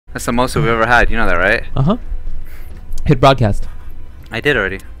That's the most we've ever had. You know that, right? Uh-huh. Hit broadcast. I did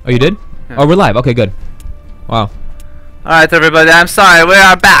already. Oh, you did? Yeah. Oh, we're live. Okay, good. Wow. Alright, everybody. I'm sorry. We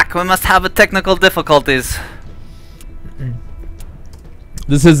are back. We must have technical difficulties.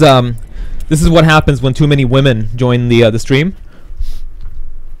 This is what happens when too many women join the stream.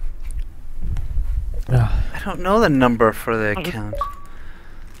 I don't know the number for the account.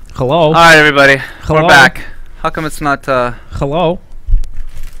 Hello. Alright, everybody. Hello. We're back. How come it's not, Hello.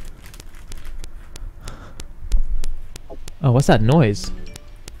 Oh, what's that noise?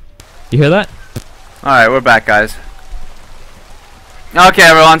 You hear that? Alright, we're back, guys. Okay,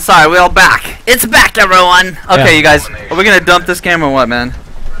 everyone. Sorry, we're all back. It's back, everyone. Okay, Yeah. you guys. Are we gonna dump this game or what, man?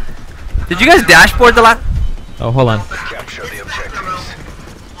 Did you guys dashboard the last? Oh, hold on. Capture the objectives.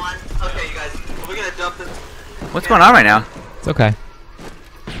 Okay, you guys. Are we gonna dump this? What's going on right now? It's okay.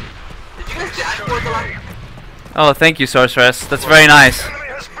 Did you guys dashboard the last? Oh, thank you, Sorceress. That's very nice.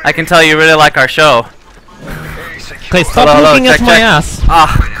 I can tell you really like our show. Okay, stop Hello, looking at check, my check. ass.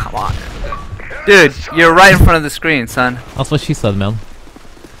 Ah, come on. Dude, you're right in front of the screen, son. That's what she said, man.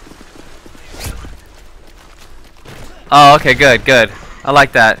 Oh, okay, good, good. I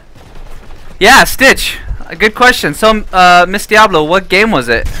like that. Yeah, Stitch. A good question. So, Miss Diablo, what game was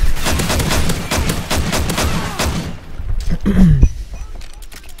it?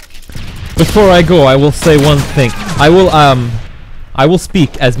 Before I go, I will say one thing. I will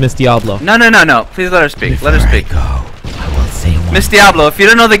speak as Miss Diablo. No, no, no, no. Please let her speak. Let her speak. I will say one. Miss Diablo, if you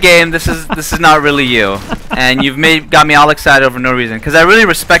don't know the game, this is not really you, and you've got me all excited over no reason. Because I really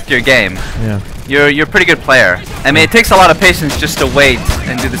respect your game. Yeah. You're a pretty good player. I mean, it takes a lot of patience just to wait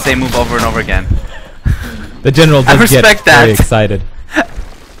and do the same move over and over again. The general does respect get very that. excited.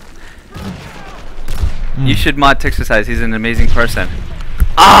 You should mod Texas Size. He's an amazing person.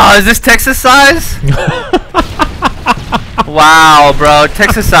 Ah, is this Texas Size? Wow, bro,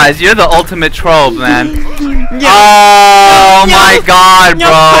 Texas Size, you're the ultimate troll, man. Oh my God, bro.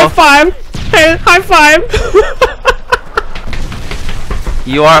 High five. Hey, high five.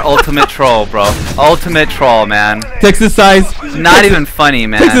 You are ultimate troll, bro. Ultimate troll, man. Texas Size. Not even funny,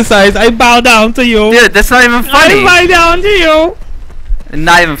 man. Texas Size, I bow down to you. Dude, that's not even funny. I bow down to you.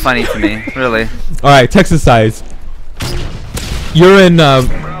 Not even funny to me, really. All right, Texas Size. You're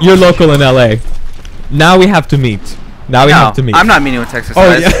local in LA. Now we have to meet. Now we have to meet. I'm not meeting with Texas Oh,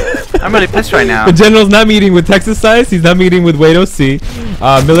 Size. yeah. I'm really pissed right now. The general's not meeting with Texas Size. He's not meeting with Wade OC,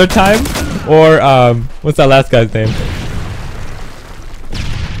 Miller Time, or what's that last guy's name?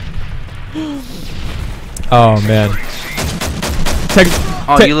 Oh man.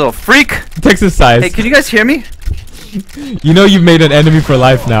 Oh, you little freak! Texas Size. Hey, can you guys hear me? You know you've made an enemy for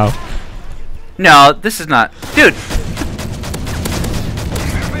life now. No, this is not. Dude,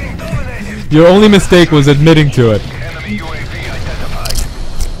 Your only mistake was admitting to it. Enemy UAV identified.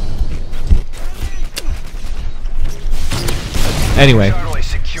 Anyway, Thoroughly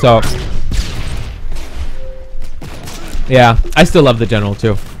secure. so yeah, I still love the general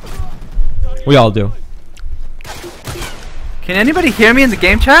too. We all do. can anybody hear me in the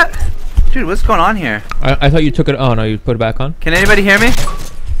game chat? Dude, what's going on here? I thought you took it. Oh no, you put it back on. Can anybody hear me?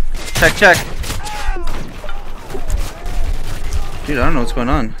 Check, check. Dude, I don't know what's going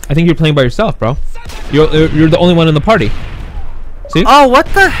on. I think you're playing by yourself, bro. You're the only one in the party. See? Oh, what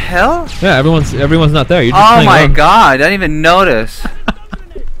the hell? Yeah, everyone's not there. You're just Oh playing my alone. God, I didn't even notice.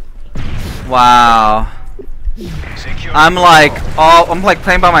 Wow. Secure I'm like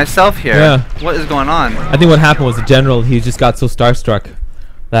playing by myself here. Yeah. What is going on? I think what happened was the general, he just got so starstruck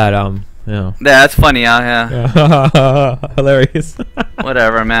that you know. Yeah, that's funny out here. Yeah. Hilarious.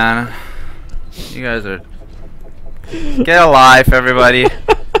 Whatever, man. You guys are. Get a life, everybody.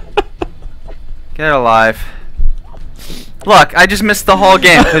 Get a life. Look, I just missed the whole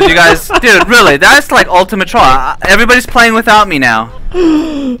game because you guys, dude, really, that's like ultimate troll. Everybody's playing without me now.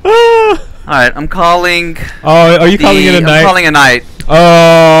 All right, I'm calling. Oh, are you calling it a night? I'm calling a night.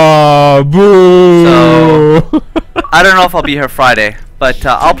 Oh, boo. So, I don't know if I'll be here Friday, but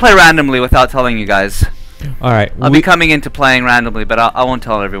I'll play randomly without telling you guys. All right. I'll be coming into playing randomly, but I won't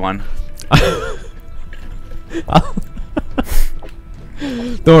tell everyone.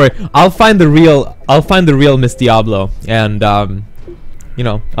 Don't worry. I'll find the real Miss Diablo, and you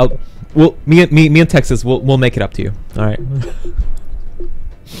know, me and Texas, we'll make it up to you. All right.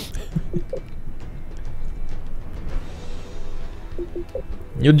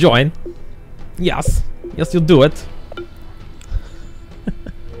 You'll join. Yes. Yes, you'll do it.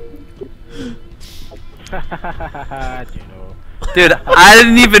 Dude, I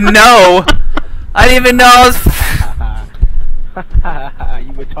didn't even know. I didn't even know I was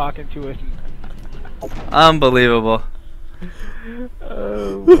You were talking to us. Unbelievable.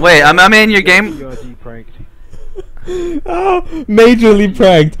 Wait, I'm in your game. URG pranked. Oh, majorly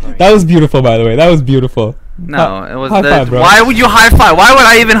pranked. That was beautiful, by the way. That was beautiful. No, it was. High five, bro. Why would you high five? Why would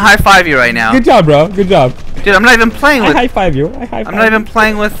I even high five you right now? Good job, bro. Good job. Dude, I'm not even playing I with. high five you. I high five. I'm not even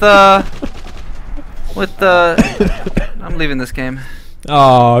playing with I'm leaving this game.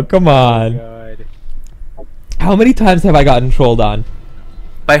 Oh, come on. God. How many times have I gotten trolled on?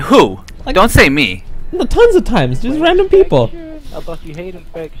 By who? Like- Don't say me. No, tons of times. Just random people. Infection? I thought you hate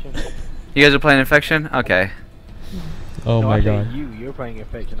infection. You guys are playing Infection? Okay. Oh No, my I said god. you're playing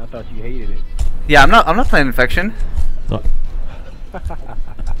infection. I thought you hated it. Yeah, I'm not playing Infection. Oh.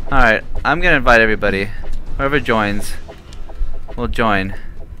 Alright, I'm gonna invite everybody. Whoever joins will join.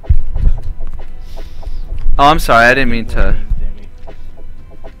 Oh, I'm sorry, I didn't mean to.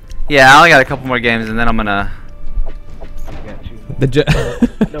 Yeah, I only got a couple more games and then I'm gonna. The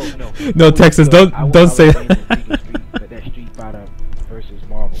No. No, Texas, don't say that. That Street Fighter versus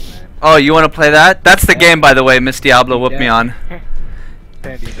Marvel, man. Oh, you wanna play that? That's the game, by the way, Miss Diablo whooped me on.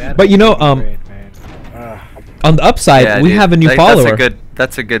 But you know, on the upside, Yeah, we dude, have a new like, follower.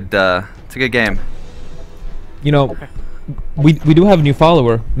 That's a good game. You know, we do have a new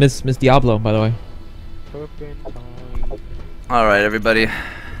follower, Miss Diablo, by the way. Alright, everybody.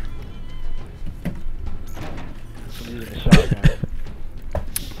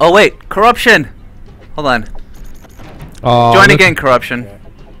 Oh wait, Corruption! Hold on. Oh, Join look- again, Corruption.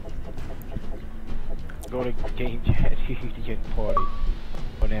 Go to game chat. You can party.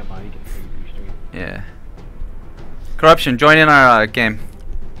 Oh, never mind. You can preview stream. Yeah. Corruption, join in our game.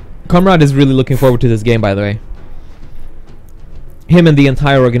 Comrade is really looking forward to this game, by the way. Him and the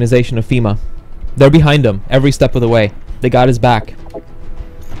entire organization of FEMA. They're behind him every step of the way. They got his back.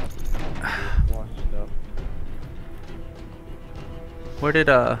 Watch stuff. Where did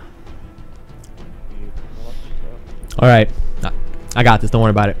You watch stuff. Alright. I got this, don't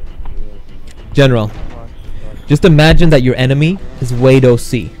worry about it. General, Watch stuff. just imagine that your enemy is Wade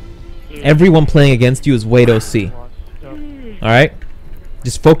OC. Everyone playing against you is Wade OC. Watch stuff. Alright?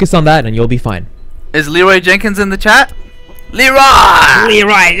 Just focus on that and you'll be fine. Is Leroy Jenkins in the chat? Leroy!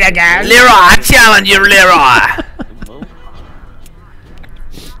 Leroy Jenkins! Leroy, I challenge you, Leroy!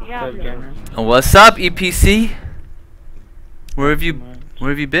 What's up, EPC? Where have you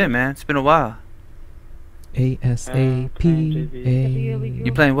been, man? It's been a while. ASAPA.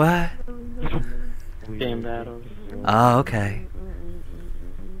 You playing what? Game battles. Oh, okay.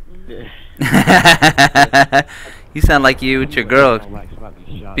 You sound like you with your girl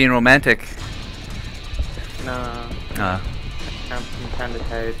being romantic. No, Oh. I'm kind of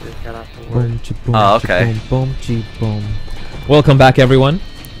tired. Just got off of work. Boom, chi, boom, Oh, chi, okay. Boom, boom, chi, boom. Welcome back, everyone.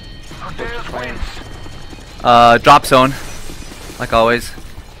 Drop zone. Like always.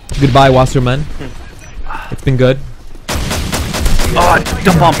 Goodbye, Wasserman. It's been good. Oh,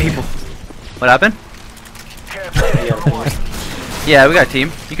 dump on people. What happened? Yeah, we got a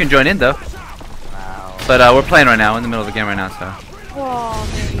team. You can join in though. But we're playing right now. We're in the middle of the game right now, so.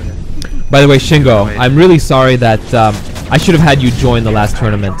 By the way, Shingo, I'm really sorry that I should have had you join the last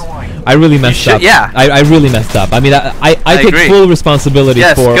tournament. I really messed should- up. yeah. I really messed up. I mean, I take agree. full responsibility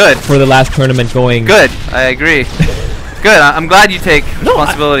Yes, for good. the last tournament going. Good. I agree. Good. I'm glad you take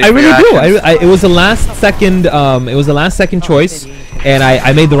responsibility. I for really your do. actions. It was the last second. It was the last second choice, and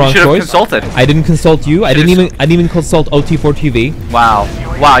I made the wrong Should have choice. consulted. I didn't consult you. I Should've didn't even consult OT4TV. Wow.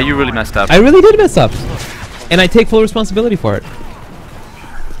 Wow, you really messed up. I really did mess up, and I take full responsibility for it.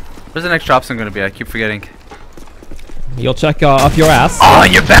 Where's the next drop zone gonna be? I keep forgetting. You'll check off your ass. Oh,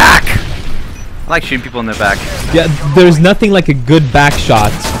 you're back! I like shooting people in their back. Yeah, there's nothing like a good back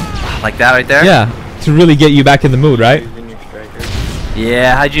shot. Like that right there? Yeah, to really get you back in the mood, right? Using your striker.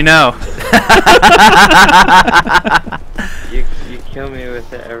 Yeah, how'd you know? You kill me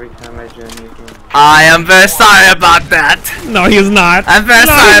with it every time I join your game. I am very sorry about that. No, he's not. I'm very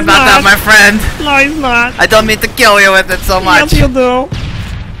sorry about that, my friend. No, he's not. I don't mean to kill you with it so much. Yes, you do.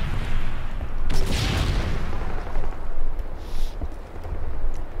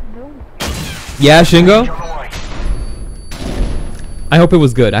 Yeah, Shingo? I hope it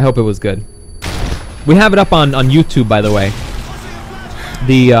was good. I hope it was good. We have it up on YouTube, by the way.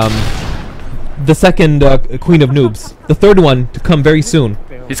 The second Queen of Noobs. The third one to come very soon.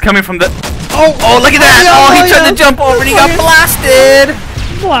 He's coming from the... Oh, look at that! Oh, he tried to jump over and he got blasted!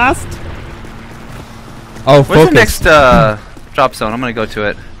 Blast. Oh, Where's the focus. next drop zone? I'm gonna go to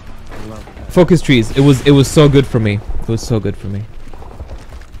it. Focus trees. It was so good for me. It was so good for me.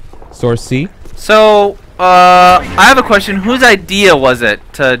 Source C. So, I have a question. Whose idea was it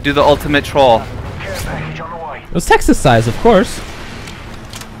to do the ultimate troll? It was Texas size, of course.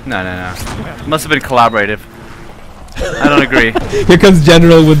 No. Must have been collaborative. I don't agree. Here comes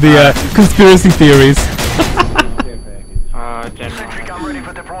General with the conspiracy theories. General. I'm ready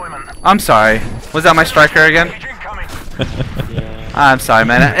for deployment. I'm sorry. Was that my striker again? Incoming. Yeah. I'm sorry,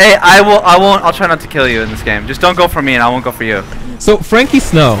 man. Hey, I'll try not to kill you in this game. Just don't go for me and I won't go for you. So, Frankie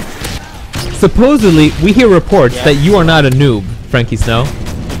Snow. Supposedly, we hear reports that you are not a noob, Frankie Snow.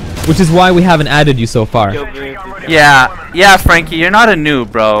 Which is why we haven't added you so far. Yeah, Frankie, you're not a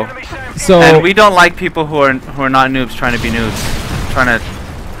noob, bro. So, And we don't like people who are not noobs trying to be noobs, trying to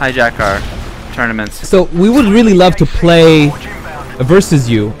hijack our tournaments. so we would really love to play versus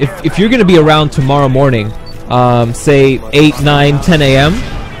you. If you're gonna be around tomorrow morning, say 8, 9, 10 a.m.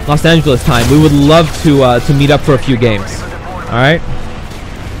 Los Angeles time, we would love to meet up for a few games. All right?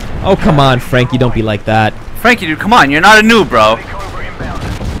 Oh come on, Frankie, don't be like that. Frankie, dude, come on, you're not a noob, bro.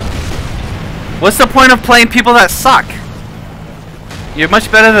 What's the point of playing people that suck? You're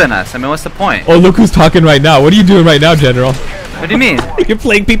much better than us. I mean, what's the point? Oh, look who's talking right now. What are you doing right now, General? What do you mean? You're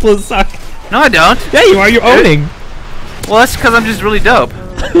playing people who suck. No, I don't. Yeah, you are. You're owning. Well, that's because I'm just really dope.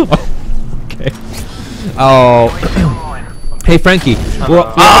 Okay. Oh. Hey, Frankie.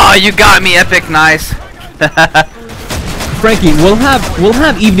 Oh, you got me, Epic. Nice. Frankie, we'll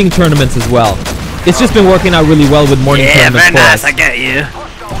have evening tournaments as well. It's just been working out really well with morning Yeah, tournaments very for nice. us. I get you.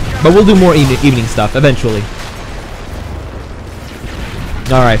 But we'll do more evening stuff eventually.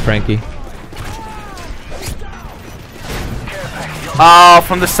 All right, Frankie. Oh,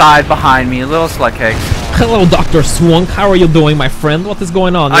 from the side behind me, little slug cakes. Hello, Dr. Swunk. How are you doing, my friend? What is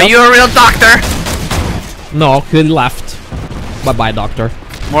going on? Are you a real doctor? No, he left. Bye-bye, Doctor.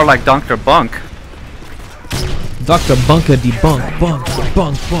 More like Dr. Bunk. Dr. Bunker debunk.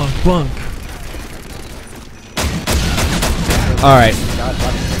 Bunk. All right.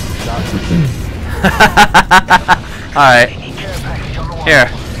 Alright. Here.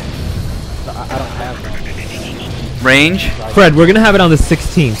 I don't have that. Range. Fred, we're gonna have it on the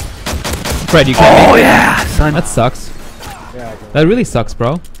 16th. Fred, you got Oh me? yeah, son. That sucks. Yeah, I do. That really sucks,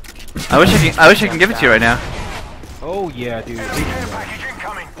 bro. I wish I can give it to you right now. Oh yeah, dude. Package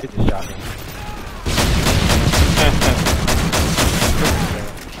incoming. It's a shotgun.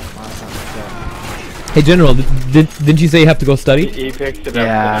 Hey, General, didn't you say you have to go study? He picked it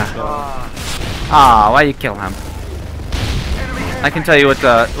Yeah. up. Ah, why you kill him? I can tell you what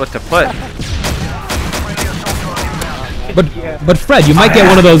to put. But Fred, you might get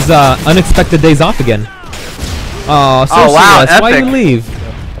one of those unexpected days off again. Oh, so wow, why epic. you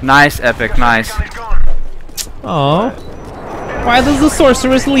leave? Nice, Epic, nice. Oh, why does the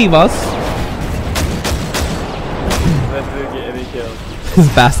sorceress leave us? Let's get any kills. His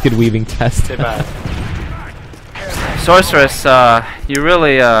basket weaving test. Say bye. Sorceress, you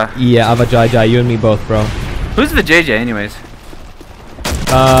really Yeah, Avajai, you and me both, bro. who's the JJ anyways?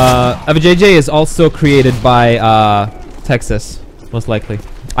 Avajj is also created by Texas, most likely.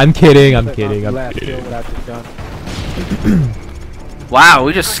 I'm kidding. I'm kidding. Last kill without this gun. Wow,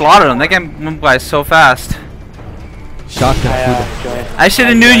 we just slaughtered him. That game went by so fast. Shotgun. I should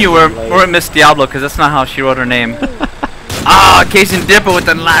have known you were Miss Diablo because that's not how she wrote her name. Ah, Cajun Dipper with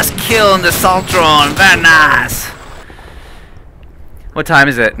the last kill in the Saltron. Very nice. What time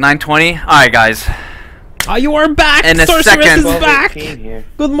is it? 9:20. All right, guys. Ah, you are back. In a Sorceress second. is back. Here.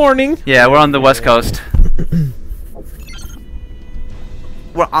 Good morning. Yeah, we're on the West Coast.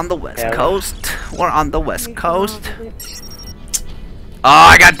 We're on the West Yeah. Coast. We're on the West Coast. Oh,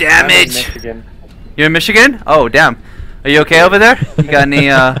 I got I'm in damage. Michigan. You're in Michigan? Oh, damn. Are you okay over there? You got any,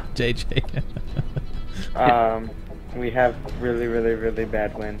 JJ. We have really, really, really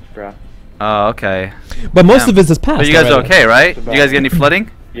bad winds, bro. Oh, okay. But most Damn. of this is past. But you guys are already. okay, right? You guys get any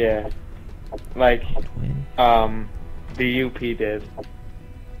flooding? Yeah. Like, the UP did.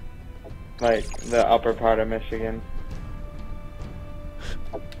 Like, the upper part of Michigan.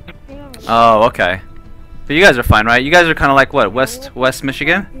 Oh, okay. But you guys are fine, right? You guys are kind of like what? West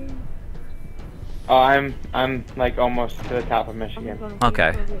Michigan? Oh, I'm like almost to the top of Michigan.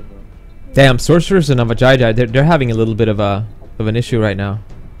 Okay. Damn, Sorceress and Avajai, they're having a little bit of an issue right now.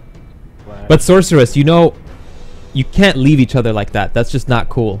 But Sorceress, you know, you can't leave each other like that. That's just not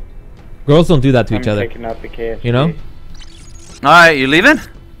cool. Girls don't do that to I'm each other. taking out the KFC. You know? All right, you leaving?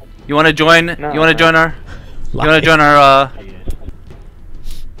 You want to join? No, you want to no. join our? You want to join our?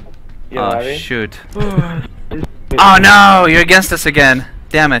 You Oh love it? shoot! Oh no, you're against us again.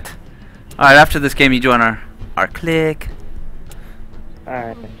 Damn it! All right, after this game, you join our clique.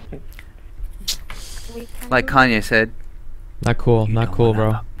 Alright. Like Kanye said. Not cool. you Not don't cool, wanna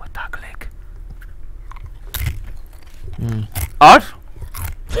bro. up with our clique. Mm. Us?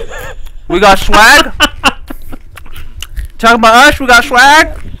 We got swag. Talking about us, we got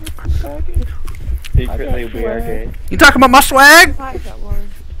swag. Secretly, we are gay. You talking about my swag?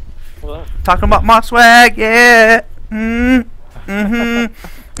 What? Talking about my swag, yeah. Mm-hmm.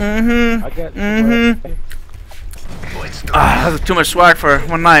 I got Ah, that's too much swag for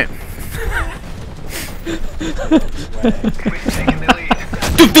one night.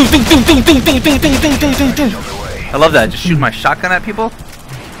 I love that. Just shoot my shotgun at people.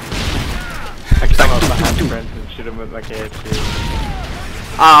 I come up behind friends and shoot him with my KFC.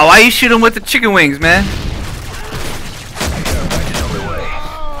 Ah, why you shoot him with the chicken wings, man?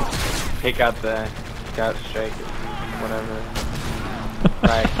 Take out the scout strike, whatever.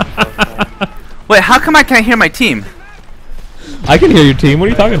 Right. Wait, how come I can't hear my team? I can hear your team. What are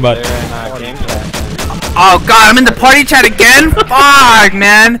you talking about? They're in game chat. Oh god, I'm in the party chat again? Fuck,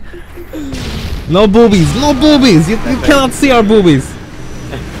 man. No boobies. No boobies. You cannot see our boobies.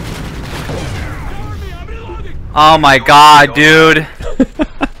 Oh my god, dude.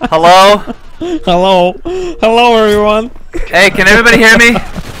 Hello? Hello. Hello, everyone. Hey, can everybody hear me?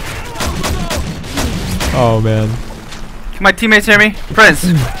 Oh, man. Can my teammates hear me? Prince,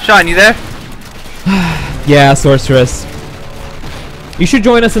 Sean, you there? Yeah, Sorceress. You should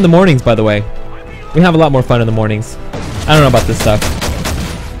join us in the mornings, by the way. We have a lot more fun in the mornings. I don't know about this stuff.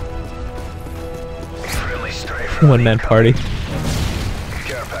 One-man party.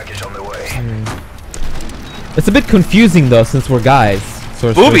 It's a bit confusing, though, since we're guys.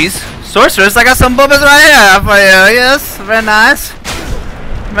 Sorceress. Boobies? Sorceress, I got some boobies right here for you. Yes, very nice.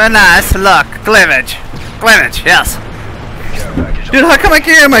 Very nice. Look, cleavage. Cleavage, yes. Dude, how come I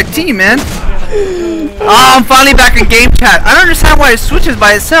can't hear my team, man? Oh, I'm finally back in game chat. I don't understand why it switches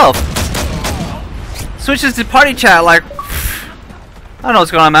by itself. Switches to party chat, like... I don't know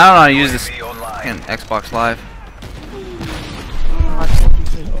what's going on, man. I don't know how to use this in Xbox Live.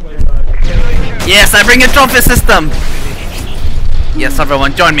 Yes, I bring a trophy system. Yes,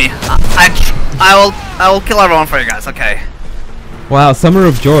 everyone, join me. I will kill everyone for you guys. Okay. Wow, Summer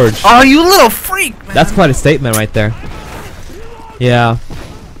of George. Oh, you little freak, man. That's quite a statement right there. Yeah.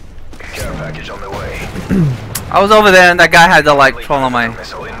 I was over there and that guy had to like troll on my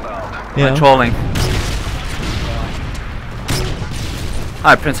Yeah. trolling.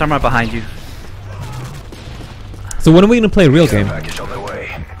 Alright, Prince, I'm right behind you. So when are we gonna play a real game?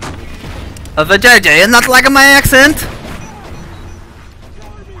 The JJ, and not like my accent.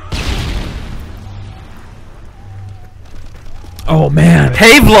 Oh man.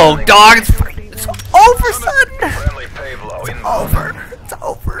 Pavlo, dog. It's over, son. It's over. It's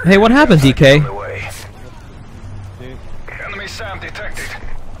over. Hey, what happened, DK? Enemy SAM detected.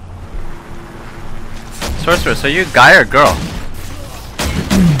 Sorceress, are you a guy or a girl?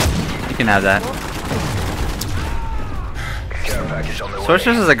 You can have that.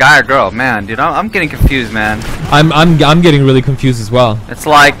 Sorceress is a guy or girl? Man, dude, I'm getting confused, man. I'm getting really confused as well. It's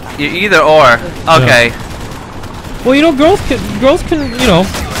like you're either or. Okay. Yeah. Well, you know, girls can, you know,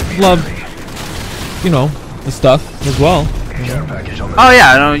 love, you know, the stuff as well. Oh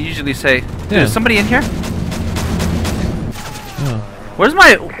yeah, I don't usually say. Dude, Yeah. is somebody in here? Yeah. Where's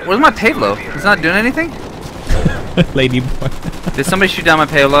my Pavlo? He's not doing anything? Lady boy. Did somebody shoot down my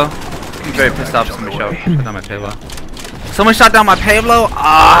Pavlo? I'm very pissed off if somebody shot down my Pavlo. Someone shot down my Pavlo?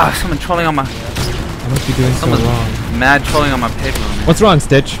 Ah, someone trolling on my... I must be doing so Someone's wrong. mad trolling on my Pavlo, man. What's wrong,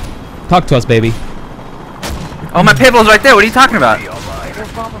 Stitch? Talk to us, baby. Oh, my Pavlo's right there. What are you talking about?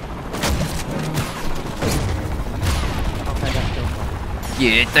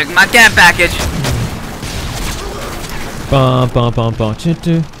 You took my camp package. Bum bum bum bum.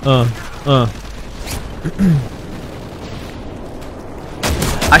 Chittu.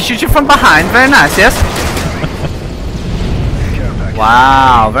 I shoot you from behind. Very nice, yes?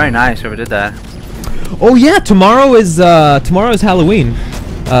 Wow, very nice. Whoever did that. Oh yeah, tomorrow is Halloween,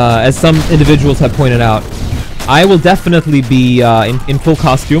 as some individuals have pointed out. I will definitely be in full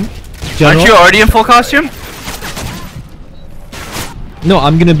costume. General. Aren't you already in full costume? No,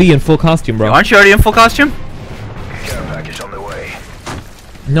 I'm gonna be in full costume, bro. Aren't you already in full costume?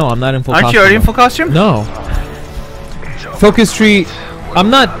 No, I'm not in full Aren't costume. you already in bro. full costume? No. Focus Tree, I'm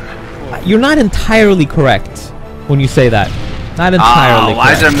not. You're not entirely correct when you say that. Not entirely. Oh,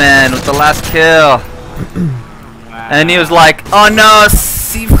 Wiserman with the last kill. And he was like, "Oh no,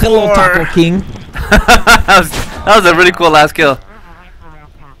 C4." Hello, Taco King. that was a really cool last kill.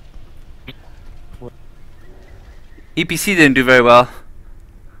 EPC didn't do very well.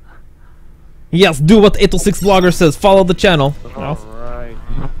 Yes, do what 806 Vlogger says. Follow the channel. Alright.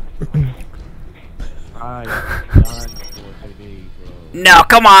 No,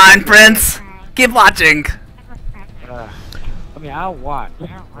 come on, Prince. Keep watching. I mean, I'll watch. But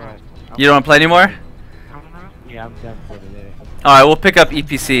You don't want to play anymore? yeah, I'm done for today. Alright, we'll pick up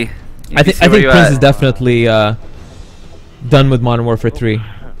EPC. I think where you Prince at? is definitely done with Modern Warfare 3.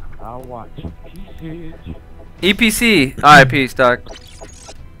 I'll watch. EPC. Alright, peace, Doc.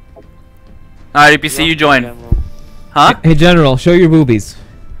 Alright, EPC, you join. Huh? Hey General, show your boobies.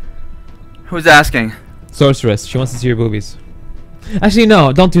 Who's asking? Sorceress, she wants to see your boobies. Actually,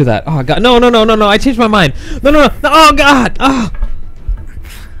 no, don't do that. Oh god, no, I changed my mind. No, oh god, oh.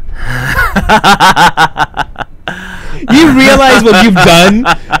 Do you realize what you've done?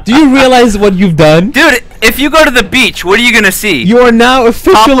 Do you realize what you've done? Dude, if you go to the beach, what are you gonna see? You are now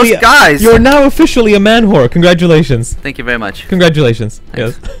officially Topless guys. You are now officially a man whore. Congratulations. Thank you very much. Congratulations.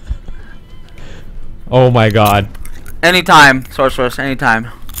 Yes. Oh my god. Anytime, Sorceress, anytime.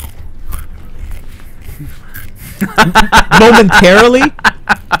 Momentarily?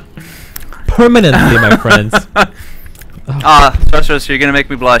 Permanently, my friends. Sorceress, you're gonna make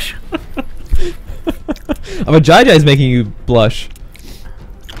me blush. But Jai Jai is making you blush.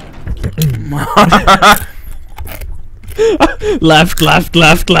 Left.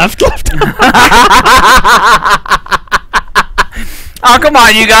 Oh, come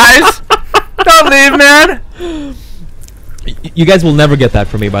on, you guys! Don't leave, man! You guys will never get that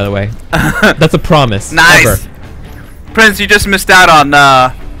from me, by the way. That's a promise. Nice! Ever. Prince, you just missed out on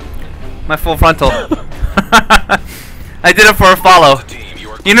my full frontal. I did it for a follow.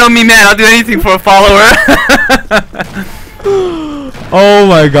 You know me, man, I'll do anything for a follower. Oh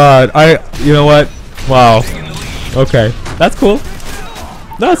my god. You know what? Wow. Okay. That's cool.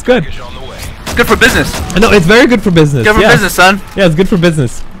 No, it's good. It's good for business. No, it's very good for business. Good for yeah. business, son. Yeah, it's good for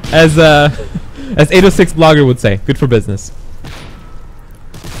business. As 806 Blogger would say, good for business.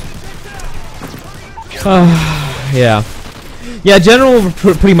 Yeah. Yeah, General will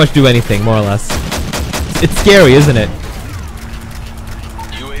pretty much do anything, more or less. It's scary, isn't it?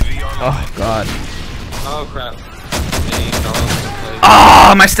 Oh, God. Oh crap.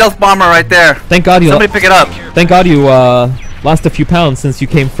 Oh, my stealth bomber right there. Thank God you Somebody pick it up. Thank God you lost a few pounds since you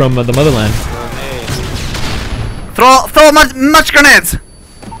came from the motherland. Throw much grenades.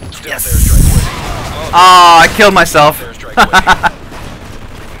 Yes. Oh, I killed myself.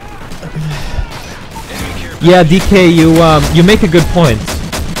 Yeah, DK, you make a good point.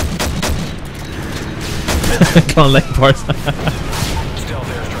 Can't let bars.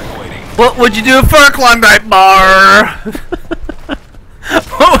 What would you do for a Klondike bar?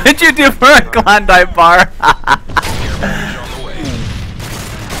 What would you do for a Klondike bar?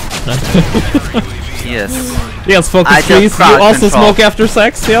 Yes. Yes, focus I just please. You crowd also control. smoke after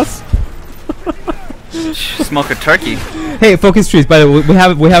sex, yes? Smoke a turkey. Hey, focus trees. By the way,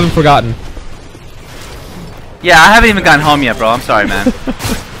 we haven't forgotten. Yeah, I haven't even gotten home yet, bro. I'm sorry, man.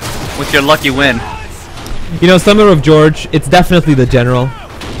 With your lucky win. You know, Summer of George. It's definitely the General.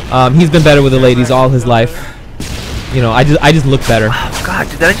 He's been better with the ladies all his life. You know, I just look better. Oh God,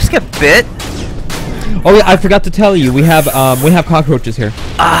 did I just get bit? Oh yeah, I forgot to tell you. We have cockroaches here.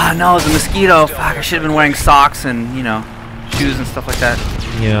 Ah, no, the mosquito. Fuck, I should have been wearing socks and shoes and stuff like that.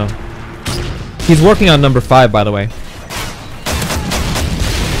 Yeah. He's working on number 5, by the way.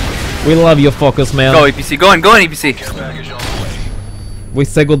 We love you, Focus Man. Go EPC, go in EPC. We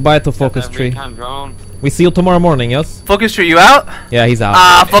say goodbye to Focus Tree. We see you tomorrow morning, yes? Focus Tree, you out? Yeah, he's out.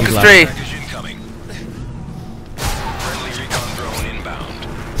 Ah, He's Focus left. Tree.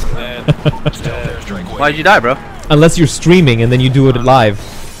 Why'd you die, bro? Unless you're streaming and then you do it live.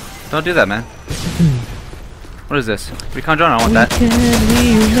 Don't do that, man. What is this? Recon drone? I want that.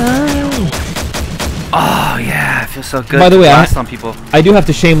 Oh yeah, I feel so good. By the way, blast on people. I do have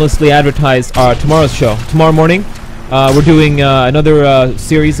to shamelessly advertise tomorrow's show. Tomorrow morning, we're doing another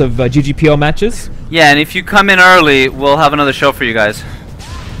series of GGPO matches. Yeah, and if you come in early, we'll have another show for you guys.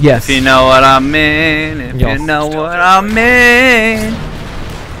 Yes. If you know what I mean. If Yes. you know what I mean.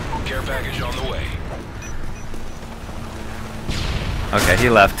 Care package on the way. Okay, he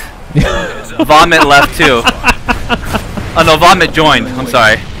left. Vomit left too. Oh no, Vomit joined. I'm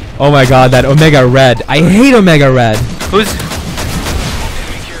sorry. Oh my God, that Omega Red. I hate Omega Red.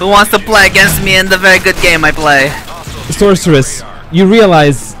 Who wants to play against me in the very good game I play? Sorceress, you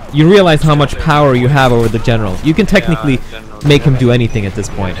realize how much power you have over the General. You can technically make him do anything at this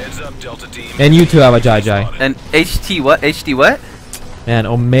point. And you too have a Jai Jai. And HT what? HD what? And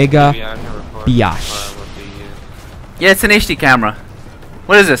Omega Biash. Yeah, it's an HD camera.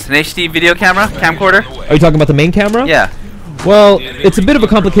 What is this? An HD video camera? Camcorder? Are you talking about the main camera? Yeah. Well, it's a bit of a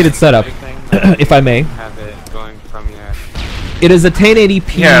complicated setup, if I may. Have it going from here. It is a 1080p.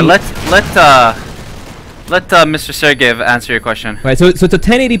 Here, let Mr. Sergeyev answer your question. Right, so it's a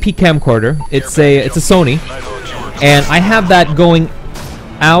 1080p camcorder. It's a Sony, and I have that going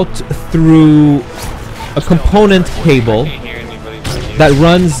out through a component cable that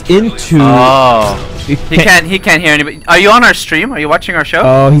runs into. Oh. He can't hear anybody. Are you on our stream? Are you watching our show?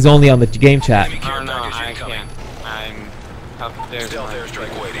 Oh, he's only on the game chat. Oh no, I can't. I'm upstairs. Stealth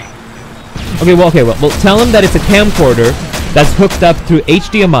airstrike waiting. Okay, well, tell him that it's a camcorder that's hooked up through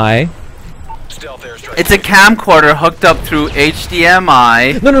HDMI. Stealth airstrike. It's a camcorder hooked up through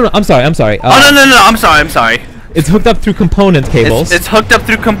HDMI. No, I'm sorry. Oh no, I'm sorry. It's hooked up through component cables. It's hooked up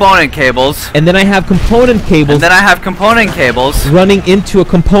through component cables. And then I have component cables. And then I have component cables running into a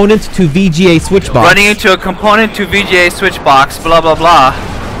component to VGA switch box. running into a component to VGA switch box. Blah blah blah.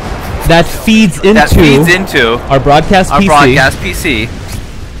 That feeds into our broadcast PC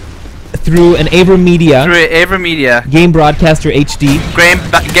through an AverMedia Game Broadcaster HD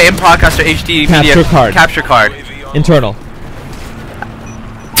Game Broadcaster HD capture card. Internal.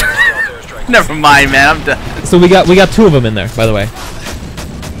 Never mind, man. I'm done. So we got two of them in there, by the way.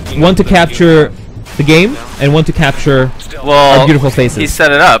 One to capture the game, and one to capture our beautiful faces. He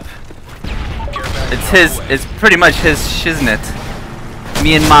set it up. It's pretty much his shiznit.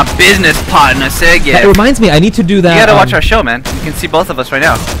 Me and my business partner Sergey. It reminds me, I need to do that. You gotta watch our show, man. You can see both of us right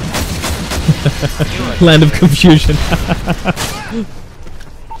now. Land of confusion.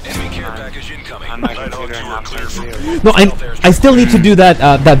 Enemy care package incoming. I'm not gonna figure out how to do it. No, I still need to do that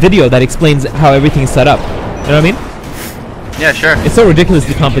that video that explains how everything's set up. You know what I mean? Yeah, sure. It's so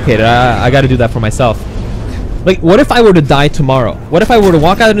ridiculously complicated. I got to do that for myself. Like, what if I were to die tomorrow? What if I were to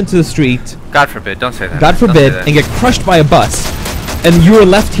walk out into the street? God forbid, don't say that. God forbid, and get crushed by a bus, and you were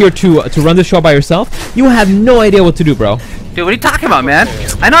left here to run the show by yourself? You have no idea what to do, bro. Dude, what are you talking about, man?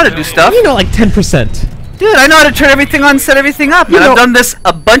 I know how to do stuff. You know, like 10%. Dude, I know how to turn everything on, set everything up. And I've done this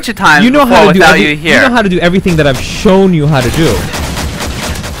a bunch of times You know how to do without you here. You know how to do everything that I've shown you how to do.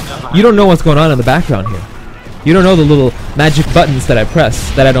 You don't know what's going on in the background here. You don't know the little magic buttons that I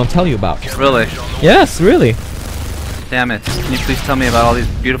press that I don't tell you about. Really? Yes, really. Damn it. Can you please tell me about all these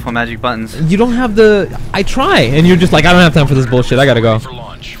beautiful magic buttons? You don't have the... I try, and you're just like, I don't have time for this bullshit. I gotta go. For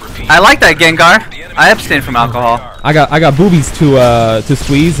launch. Repeat. I like that, Gengar. I abstain from alcohol. I got boobies to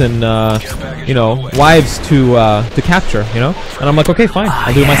squeeze and you know, wives to capture, you know. And I'm like, okay, fine,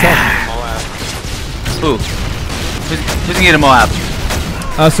 I'll do it myself. Ooh. Who's gonna get a Moab?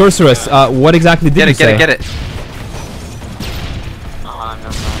 Sorceress, what exactly did you say? Get it.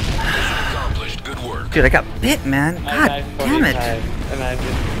 Accomplished. Good work. Dude, I got bit, man. God damn it. And I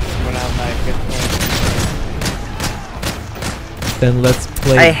just went out my good point. Then let's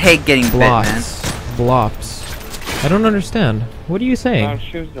play. I hate getting bit, man. Blops. I don't understand. What are you saying?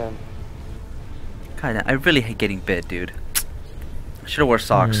 Shoes then. God, I really hate getting bit, dude. I should've wore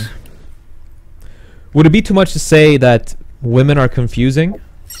socks. Would it be too much to say that women are confusing?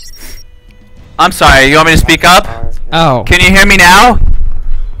 I'm sorry, you want me to speak up? Ow. Can you hear me now?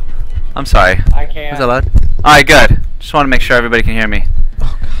 I'm sorry. I can't. Is that loud? Alright, good. Just want to make sure everybody can hear me.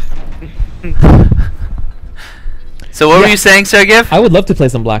 So what were you saying, Sergeyev? I would love to play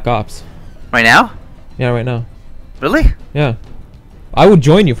some Black Ops. Right now? Yeah, right now. Really? Yeah. I would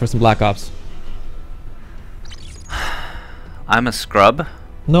join you for some Black Ops. I'm a scrub.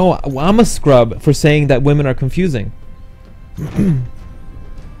 No, I'm a scrub for saying that women are confusing.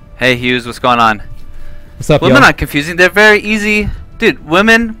 Hey Hughes, what's going on? What's up, Women yo? aren't confusing. They're very easy. Dude,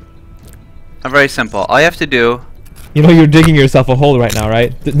 women are very simple. All you have to do... You know you're digging yourself a hole right now,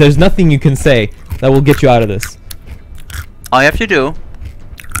 right? There's nothing you can say that will get you out of this. All you have to do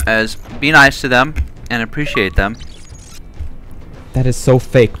is be nice to them and appreciate them. That is so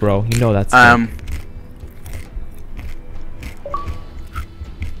fake, bro. You know that's fake.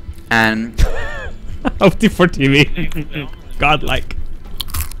 And Opti for TV. Godlike.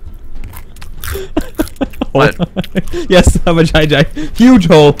 What? Yes, how much Jai. Huge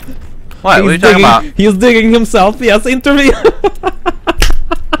hole. What are you talking about? He's digging himself. Yes, interview.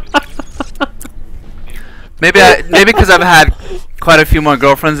 Maybe because I've had quite a few more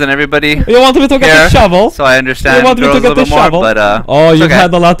girlfriends than everybody. You want me to get the shovel? So I understand You want me girls to get a the little more, shovel? but oh, you've okay.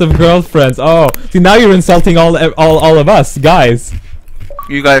 had a lot of girlfriends. Oh, see now you're insulting all of us guys.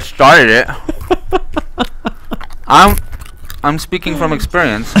 You guys started it. I'm speaking from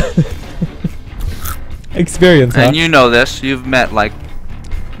experience. Experience, huh? And you know this. You've met like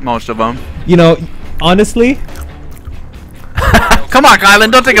most of them. You know, honestly. Come on,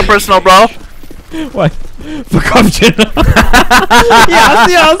 Kylan. Don't take it personal, bro. What? Fuck off, Jin.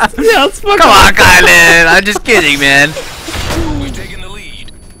 yes. Fuck Come off. on, Kylan. I'm just kidding, man. We've taken the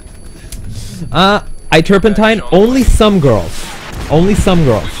lead. I turpentine only some girls. Only some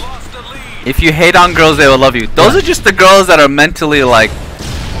girls. Lost the lead. If you hate on girls, they will love you. Those are just the girls that are mentally like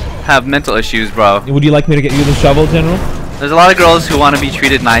have mental issues, bro. Would you like me to get you the shovel, General? There's a lot of girls who want to be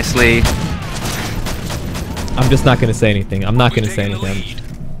treated nicely. I'm just not gonna say anything. I'm not gonna say Taking the anything. lead.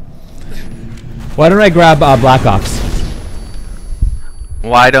 Why don't I grab Black Ops?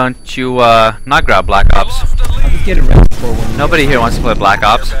 Why don't you not grab Black Ops? Lost the I'm lead. just getting ready for one. Nobody here wants to play Black Care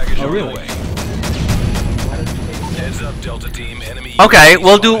Ops. package Oh, on the really? way. Heads up, Delta Team. Enemy Okay,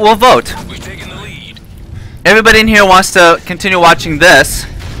 UAV we'll vote. We've taken the lead. Everybody in here wants to continue watching this.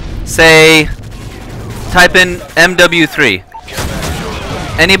 Say, type in MW3. Care package on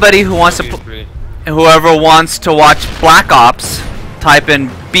the way. Anybody who wants to, whoever wants to watch Black Ops, type in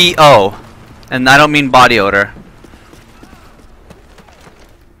BO, and I don't mean body odor.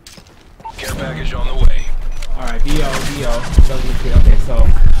 Care package on the way. Alright, BO. Okay, so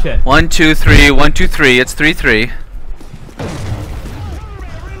shit. 1, 2, 3, 1, 2, 3. It's 3, 3.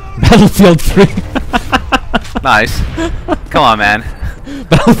 Battlefield 3. Nice. Come on, man.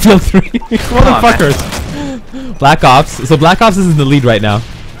 Battlefield 3. Motherfuckers. Black Ops. So Black Ops is in the lead right now.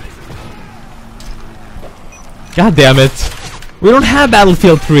 God damn it. We don't have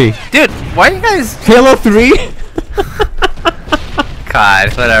Battlefield 3. Dude, why you guys? Halo 3? God,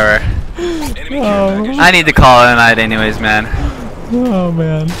 whatever. Enemy care package. I need to call it a night, anyways, man. Oh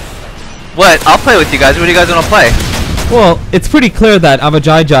man. What? I'll play with you guys. What do you guys want to play? Well, it's pretty clear that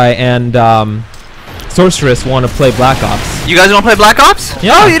Avajai and Sorceress want to play Black Ops. You guys want to play Black Ops?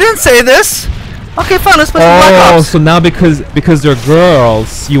 Yeah. Oh, you didn't say this. Okay, fine. Let's play some Black Oh, Ops. so now because they're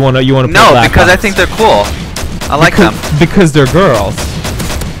girls, you wanna play No, Black because I Ops. think they're cool. I like them. Because they're girls.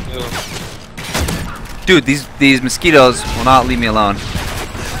 Dude, these mosquitoes will not leave me alone.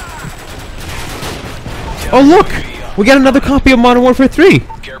 Oh look, we got another copy of Modern Warfare 3.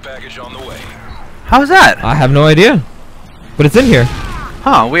 Care package on the way. How's that? I have no idea, but it's in here.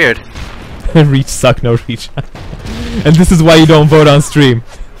 Huh, weird. Reach suck, no reach. And this is why you don't vote on stream.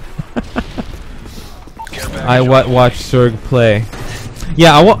 Care package I on the way. watch Serg play.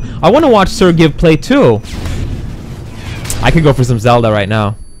 Yeah, I want to watch Serg play too. I could go for some Zelda right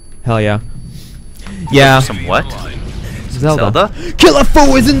now. Hell yeah. Yeah, Some what? Zelda. Killer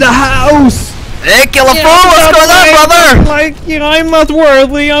Foe is in the house. Hey, Killer Fool, what's going on, brother? Like, you know, I'm not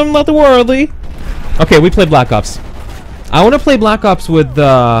worthy. Okay, we play Black Ops. I want to play Black Ops with, you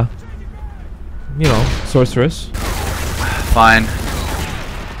know, Sorceress. Fine.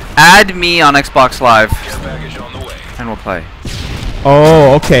 Add me on Xbox Live, Care package on the way. and we'll play.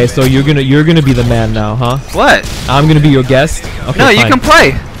 Oh, okay. So you're gonna be the man now, huh? What? I'm gonna be your guest. Okay, No, you fine. can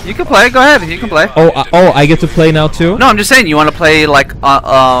play. You can play. Go ahead. You can play. Oh, I get to play now too. No, I'm just saying. You want to play like you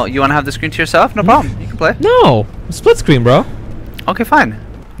want to have the screen to yourself? No problem. You can play. No, split screen, bro. Okay, fine.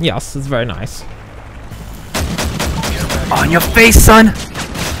 Yes, it's very nice. On your face, son.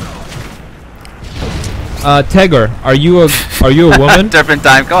 Tegger, are you a woman? Different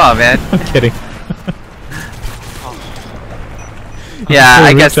time. Come on, man. I'm kidding. Yeah, So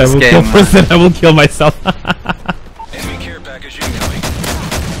I guess rich, this will game. kill first, then I will kill myself. Enemy care package incoming.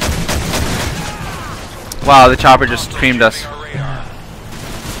 Wow, the chopper just streamed us. Our radar.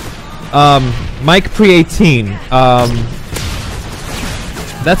 Mike pre-18.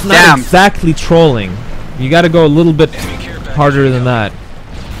 That's not Damn. exactly trolling. You got to go a little bit Enemy care package harder than incoming. that.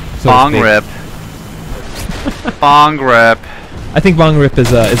 so to Bong speak. rip. Bong rip. I think Bong Rip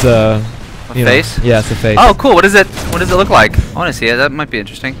is a you know, face? yeah, it's a face. Oh, cool. What is it? What does it look like? I want to see it. That might be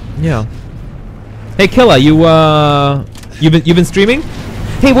interesting. Yeah. Hey Killa, you've been streaming?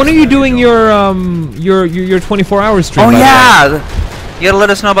 Hey, when are you doing your 24-hour stream? Oh by the way? yeah. You gotta let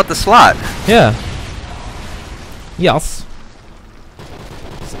us know about the slot. Yeah. Yes.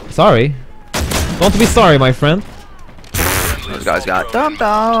 Sorry. Don't be sorry, my friend. Those guys got dumped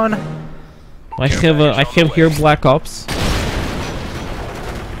down. I have here Black Ops.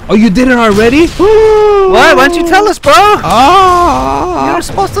 Oh, you did it already? What? Why don't you tell us, bro? Ah! You're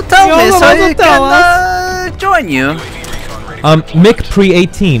supposed to tell You're me so supposed to you tell can join you. UAV recon ready. Mick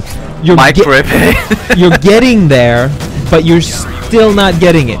pre-18. You're Mike ge- rip. You're getting there, but you're still not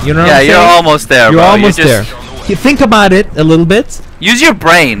getting it. You know what Yeah, I'm you're saying? almost there, You're bro. almost just, there. You think about it a little bit. Use your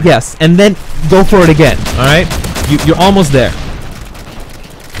brain. Yes, and then go for it again. All right, you're almost there.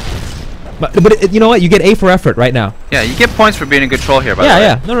 But you know what? You get A for effort right now. Yeah, you get points for being a good troll here, by the Yeah, way.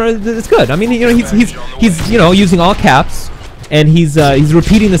 yeah. No, it's good. I mean, you know, he's you know using all caps, and he's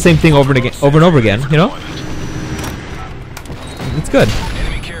repeating the same thing over and over again. You know, it's good.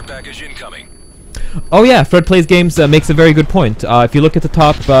 Enemy care package incoming. Oh yeah, Fred Plays Games makes a very good point. If you look at the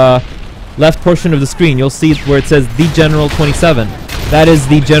top left portion of the screen, you'll see where it says The General 27. That is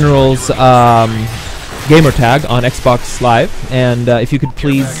the General's gamer tag on Xbox Live, and if you could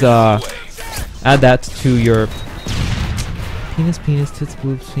please add that to your penis, tits,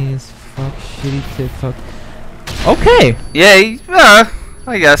 boobs, penis, fuck, shitty tit, fuck. Okay, Yeah,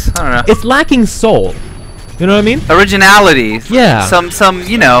 I guess. I don't know. it's lacking soul. You know what I mean? Originality. Yeah. Some,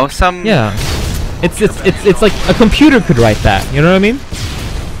 you know, some. Yeah. It's like a computer could write that. You know what I mean?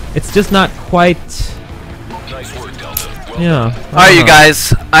 It's just not quite. Nice work, Delta. Yeah. Alright, you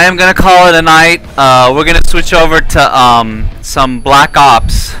guys. I am gonna call it a night. We're gonna switch over to some Black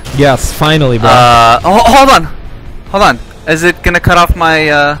Ops. Yes, finally, bro. Hold on. Is it gonna cut off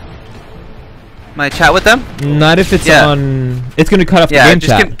my my chat with them? Not if it's Yeah. on. It's gonna cut off the Yeah, game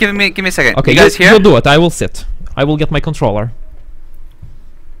just chat. give me a second. Okay, you guys here? You'll do it. I will sit. I will get my controller.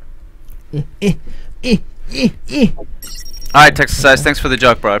 Alright, Texas Size, thanks for the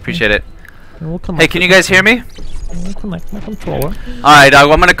joke, bro. I appreciate it. Hey, can you guys hear me? I'll connect my controller. Alright, I'm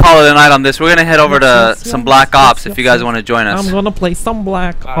gonna call it a night on this. We're gonna head over to some Black Ops if you guys want to join us. I'm gonna play some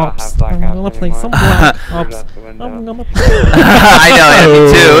Black I don't Ops. have Black I'm Ops gonna play anymore. some Black Threw it Ops. out the window. I'm gonna. I know, yeah,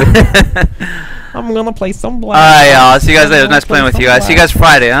 me too. I'm gonna play some Black. Alright, y'all. Ops. I'll see you guys I'm later. gonna Nice playing play with you some guys. See you guys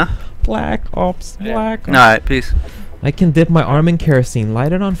Friday, huh? Black Ops. Yeah. Black Ops. Alright, peace. I can dip my arm in kerosene,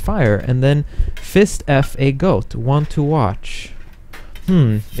 light it on fire, and then fist F a goat. Want to watch?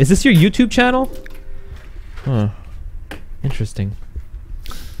 Is this your YouTube channel? Huh. Interesting.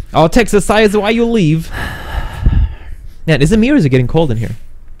 Oh, Texas Size, why you leave? Yeah, is it me or is it getting cold in here?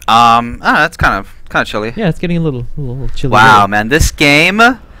 That's kind of chilly. Yeah, it's getting a little chilly. Wow, here. man, this game.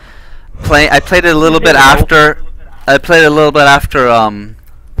 I played it a little bit after.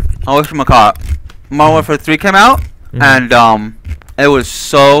 Modern Warfare 3 came out, and it was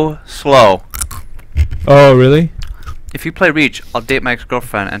so slow. Oh, really? If you play Reach, I'll date my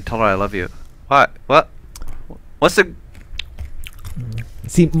ex-girlfriend and tell her I love you. What? What's the?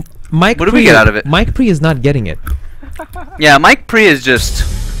 See, Mike. What do we get out of it? Mike Pre is not getting it. Yeah, Mike Pre is just.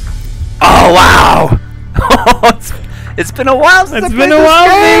 Oh wow! it's been a while since I It's played been a this while,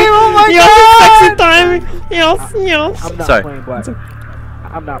 game. Oh my Yes, god! sexy time. Yes. I'm not Sorry. playing Black.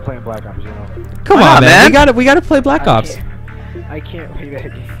 I'm not playing Black Ops. You know. Come Why on, not, man. man? We gotta play Black Ops. I can't play that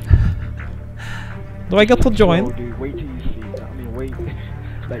game. Do I get to Oh, join? dude, wait till you see. I mean, wait.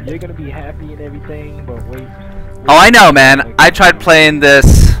 Like you're gonna be happy and everything, but wait. Oh, I know, man. I tried playing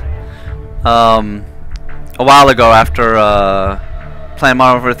this a while ago after playing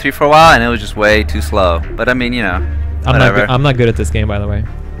Modern Warfare 3 for a while, and it was just way too slow. But I mean, you know, whatever. I'm not good at this game, by the way.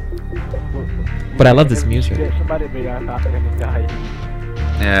 But I love this music. Yeah, somebody be not gonna die.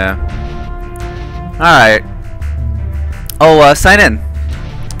 Yeah. All right. Oh, sign in.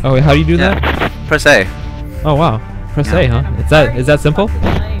 Oh, wait, how do you do Yeah. that? Press A. Oh wow. Press Yeah. A, huh? Is that simple?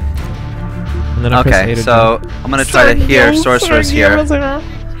 And then I press A Okay, to so I'm gonna try to hear Sorceress here.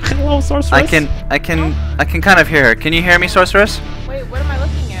 Hello, Sorceress. I can kind of hear her. Can you hear me, Sorceress? Wait, what am I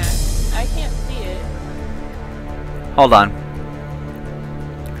looking at? I can't see it. Hold on.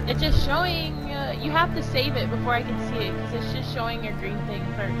 It's just showing. You have to save it before I can see it, because it's just showing your green thing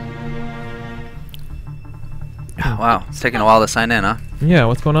first. Wow, it's taking a while to sign in, huh? Yeah,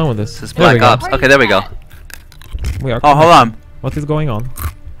 what's going on with this? This is There we Black go. Ops. Okay, there we go. We are Oh, hold on. What is going on?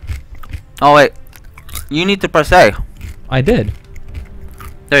 Oh wait, you need to press A. I did.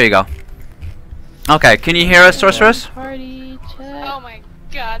 There you go. Okay, can you hear us, Sorceress? Party chat. Oh my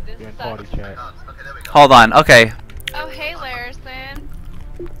god, this You're in party sucks. chat. Hold on. Okay. Oh hey Larison.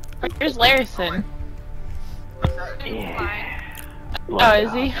 Where's Larison? He's fine. Oh,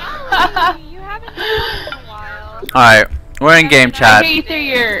 is he? You haven't been on in a while. All right, we're in game I chat. hear you through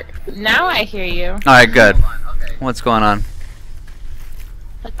your. Now I hear you. All right, good. What's going on?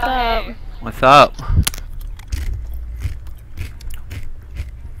 What's up? Okay. What's up?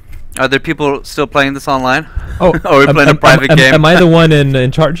 Are there people still playing this online? Oh, Or are we playing a private game? Am I the one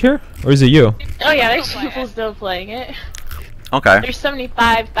in charge here, or is it you? Oh yeah, there's Play it. people still playing it. Okay. There's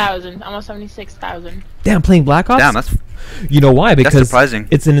 75,000, almost 76,000. Damn, playing Black Ops. Damn, that's You know why? Because surprising.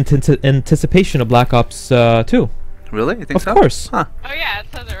 it's in anticipation of Black Ops 2. really. You think Of so? course. Huh. Oh yeah, it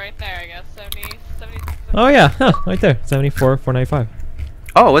says it right there, I guess. 70, 76. Oh yeah, huh, right there, 74,495.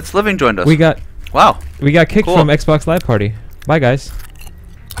 Oh, it's Living joined us. We got Wow. kicked Cool. from Xbox Live Party. Bye guys.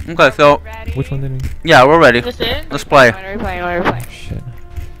 Okay, so Ready? Which one did we? yeah, we're ready. Is this it? Let's play. What are we playing? What are we playing? Shit.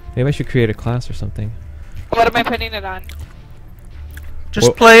 Maybe I should create a class or something. What am I putting it on? Just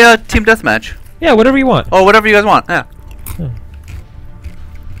Well- play a team deathmatch. Yeah, whatever you want. Or whatever you guys want. Yeah. Yeah.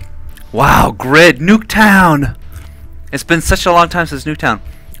 Wow, Grid, Nuketown. It's been such a long time since Nuketown.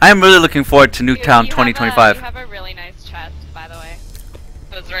 I am really looking forward to Nuketown You 2025. have a really nice chest, by the way.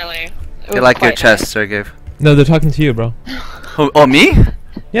 It's really. I like your chest, Sergey. No, they're talking to you, bro. Oh, me?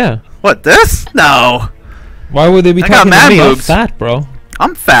 Yeah. What, this? No. Why would they be I got talking to man me? I'm boobs. fat, bro.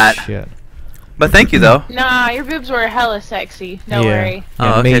 I'm fat. Shit. But thank you, though. Nah, your boobs were hella sexy. No Yeah. worry.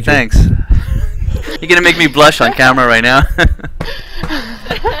 Yeah, Oh, okay, major. thanks. You're gonna make me blush on camera right now.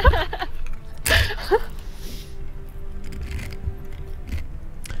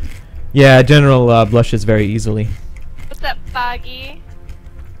 Yeah, General blushes very easily. What's up, Foggy?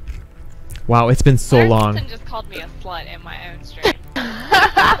 Wow, it's been so long. Larson just called me a slut in my own stream.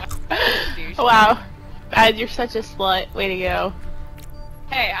 Wow. God, you're such a slut. Way to go.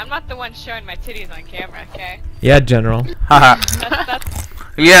 Hey, I'm not the one showing my titties on camera, okay? Yeah, General. Haha. That's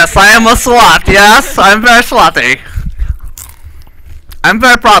Yes, I am a slut. Yes, I'm very slutty. I'm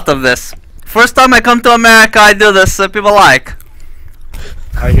very proud of this. First time I come to America, I do this. People like.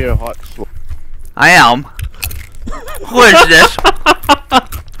 I hear hot slut. I am. Who is this?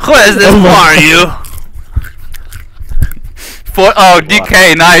 Who is this? Who are you?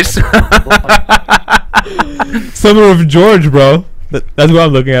 DK, nice. Summer of George, bro. That's what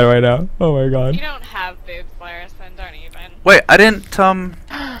I'm looking at right now. Oh my god. You don't have boobs, Larson. Don't even. Wait, I didn't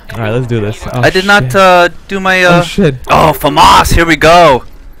Alright, let's do this. Oh, I did not do my Oh shit. Oh, FAMAS, here we go.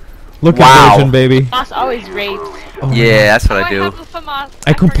 Look Wow. at Virgin, baby. Boss always rapes. Oh my Yeah, that's what Oh, I do. have the FAMAS.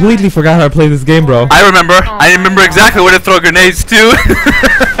 I completely forgot how to play this game, bro. I remember. I remember exactly where to throw grenades too.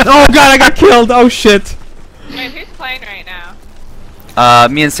 Oh god, I got killed. Oh shit. Wait, who's playing right now?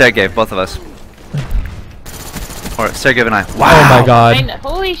 Me and Sergey, both of us. Or Sergey and I. Wow. Oh my god.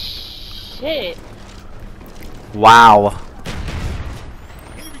 Holy shit. Wow.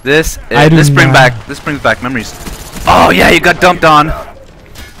 This I do this brings not- back memories. Oh yeah, you got dumped on.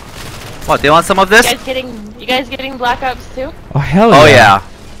 What? They want some of this? You guys getting Black Ops 2? Oh hell Oh yeah.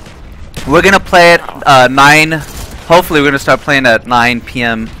 yeah. We're gonna play at 9. Hopefully, we're gonna start playing at 9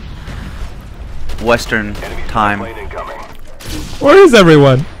 p.m. Western time. Where is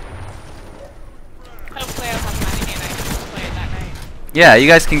everyone? Hopefully I'll have money and I can play it that night. Yeah, you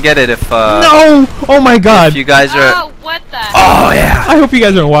guys can get it if No! Oh my god. if you guys are. Oh, what the? Oh yeah. I hope you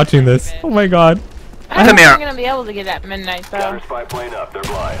guys aren't watching this. Oh my god. I don't Come know here. if I'm gonna be able to get at midnight though. Spy plane up. They're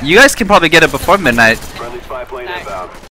blind. You guys can probably get it before midnight. Friendly spy plane Nice. inbound.